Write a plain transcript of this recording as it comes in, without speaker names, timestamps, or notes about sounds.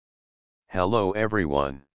Hello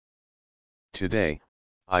everyone. Today,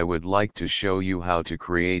 I would like to show you how to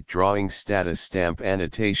create drawing status stamp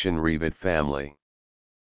annotation Revit family.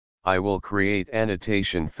 I will create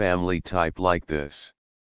annotation family type like this.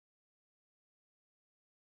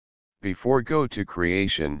 Before go to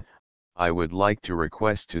creation, I would like to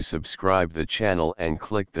request to subscribe the channel and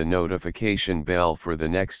click the notification bell for the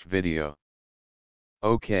next video.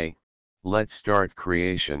 Okay, let's start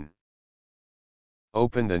creation.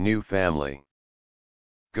 Open the new family.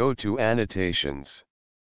 Go to Annotations.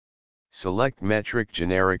 Select Metric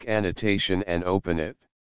Generic Annotation and open it.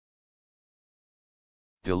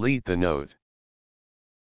 Delete the node.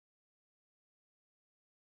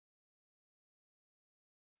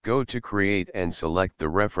 Go to Create and select the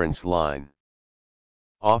reference line.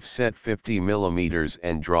 Offset 50 mm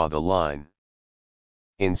and draw the line.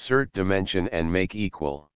 Insert dimension and make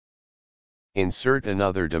equal. Insert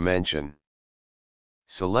another dimension.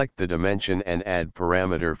 Select the dimension and add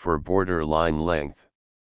parameter for border line length.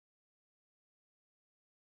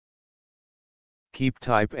 Keep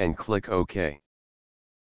type and click OK.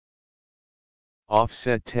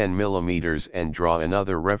 Offset 10 mm and draw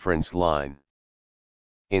another reference line.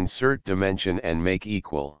 Insert dimension and make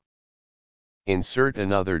equal. Insert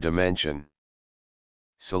another dimension.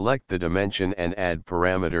 Select the dimension and add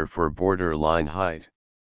parameter for border line height.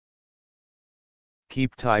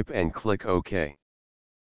 Keep type and click OK.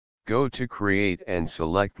 Go to Create and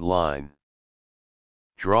select line.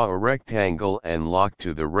 Draw a rectangle and lock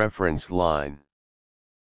to the reference line.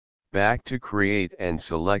 Back to Create and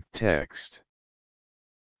select text.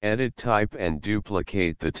 Edit type and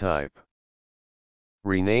duplicate the type.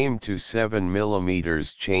 Rename to 7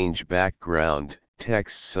 mm, change background,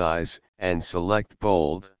 text size, and select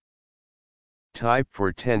bold. Type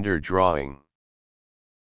for tender drawing.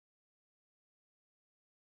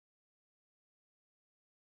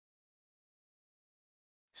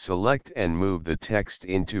 Select and move the text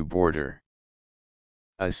into border.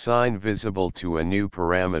 Assign visible to a new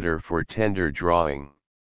parameter for tender drawing.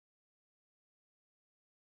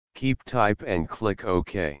 Keep type and click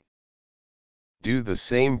OK. Do the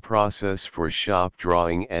same process for shop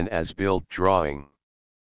drawing and as-built drawing.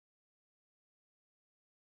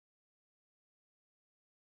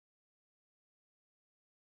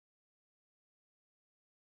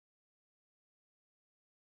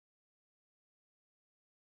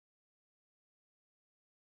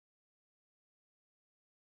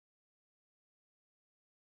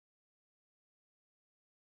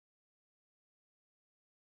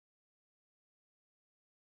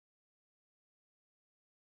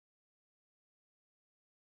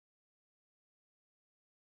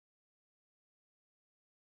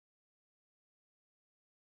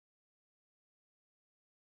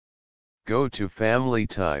 Go to Family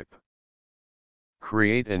Type.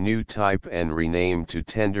 Create a new type and rename to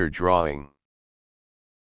Tender Drawing.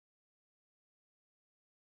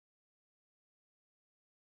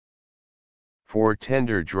 For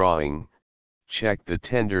Tender Drawing, check the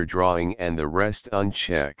Tender Drawing and the rest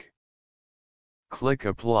uncheck. Click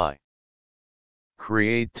Apply.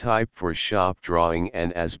 Create type for Shop Drawing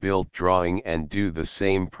and as-built drawing and do the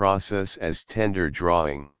same process as Tender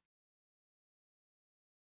Drawing.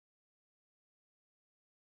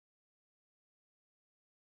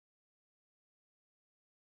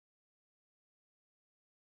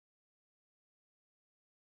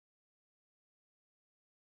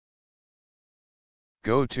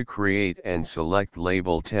 Go to Create and select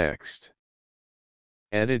Label Text.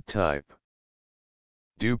 Edit Type.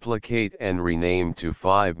 Duplicate and rename to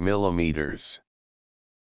 5 mm.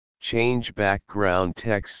 Change background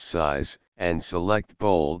text size, and select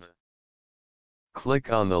Bold.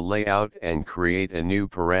 Click on the layout and create a new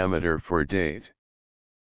parameter for date.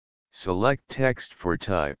 Select Text for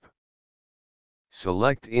type.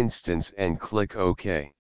 Select Instance and click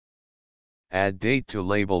OK. Add date to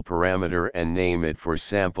label parameter and name it for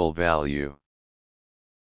sample value.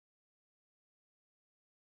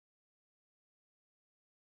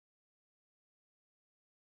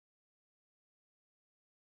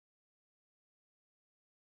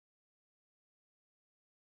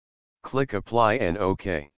 Click Apply and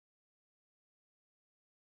OK.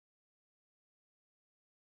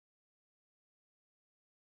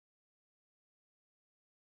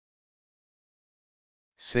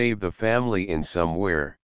 Save the family in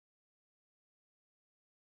somewhere.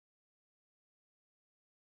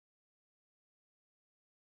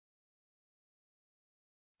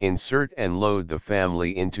 Insert and load the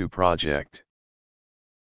family into project.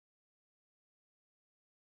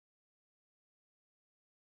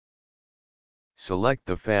 Select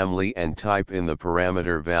the family and type in the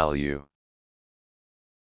parameter value.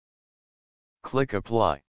 Click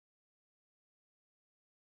Apply.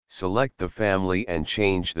 Select the family and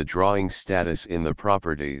change the drawing status in the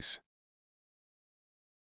properties.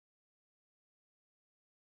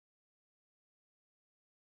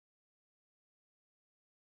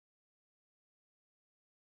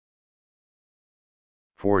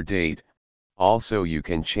 For date, also you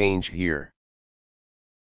can change here.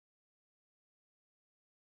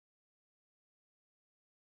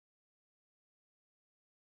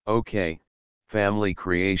 OK, family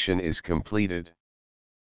creation is completed.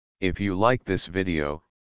 If you like this video,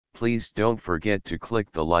 please don't forget to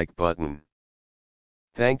click the like button.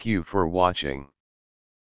 Thank you for watching.